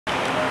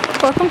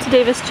Welcome to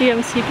Davis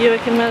GMC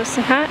Buick in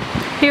Medicine Hat.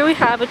 Here we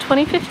have a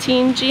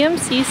 2015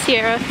 GMC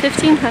Sierra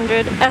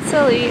 1500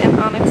 SLE in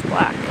Onyx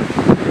Black.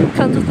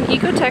 Comes with an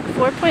Ecotec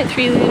 4.3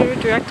 liter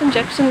direct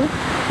injection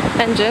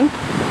engine.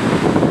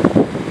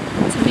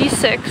 It's a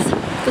V6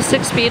 with a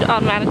 6-speed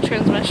automatic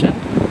transmission.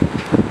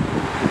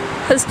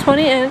 Has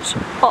 20-inch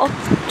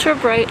ultra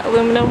bright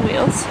aluminum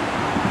wheels.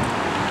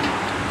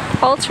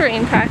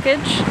 All-terrain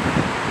package,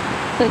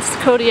 and it's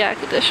the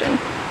Kodiak edition.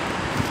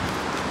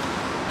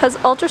 Has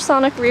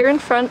ultrasonic rear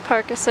and front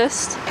park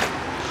assist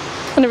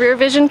and a rear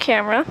vision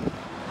camera.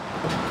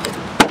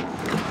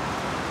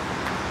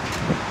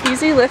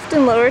 Easy lift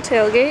and lower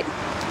tailgate.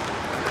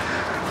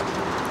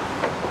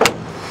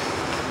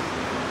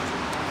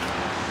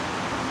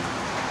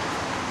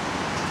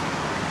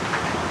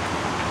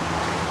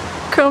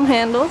 Chrome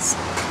handles.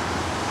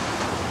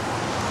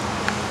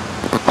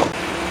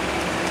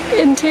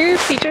 Interior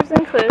features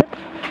include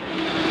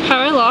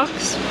power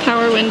locks,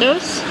 power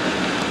windows,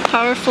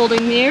 power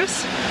folding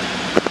mirrors,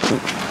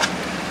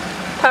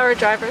 power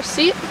driver's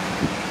seat,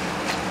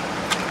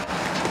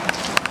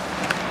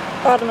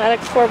 automatic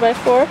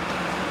 4x4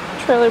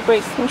 trailer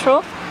brake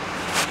control,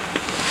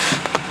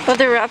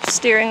 leather wrapped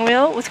steering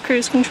wheel with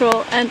cruise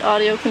control and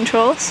audio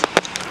controls,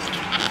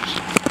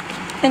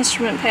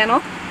 instrument panel,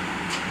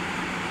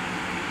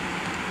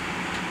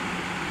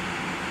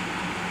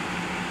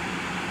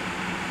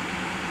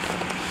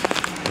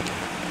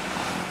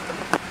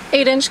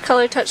 (8-inch)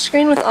 color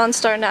touchscreen with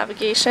OnStar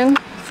navigation,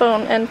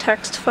 phone and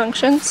text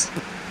functions,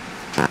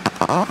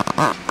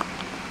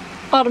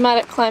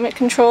 automatic climate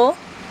control,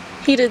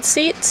 heated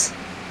seats,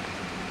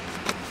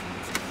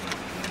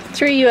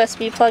 3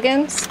 USB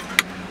plug-ins,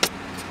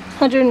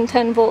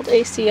 110 volt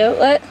AC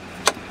outlet,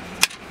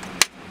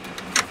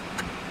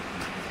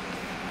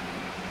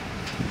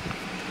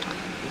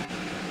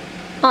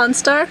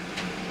 OnStar,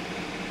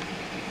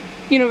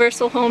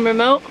 universal home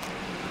remote,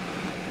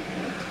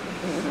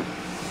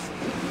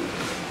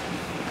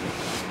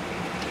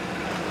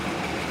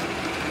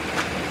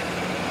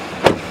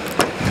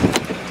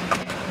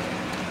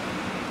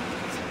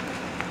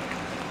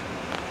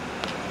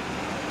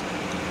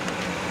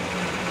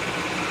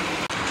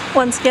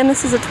 Once again,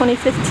 this is a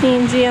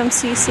 2015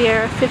 GMC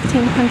Sierra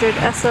 1500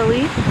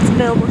 SLE. It's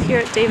available here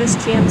at Davis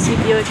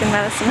GMC Buick in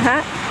Medicine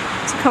Hat.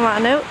 So come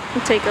on out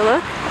and take a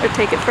look or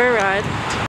take it for a ride.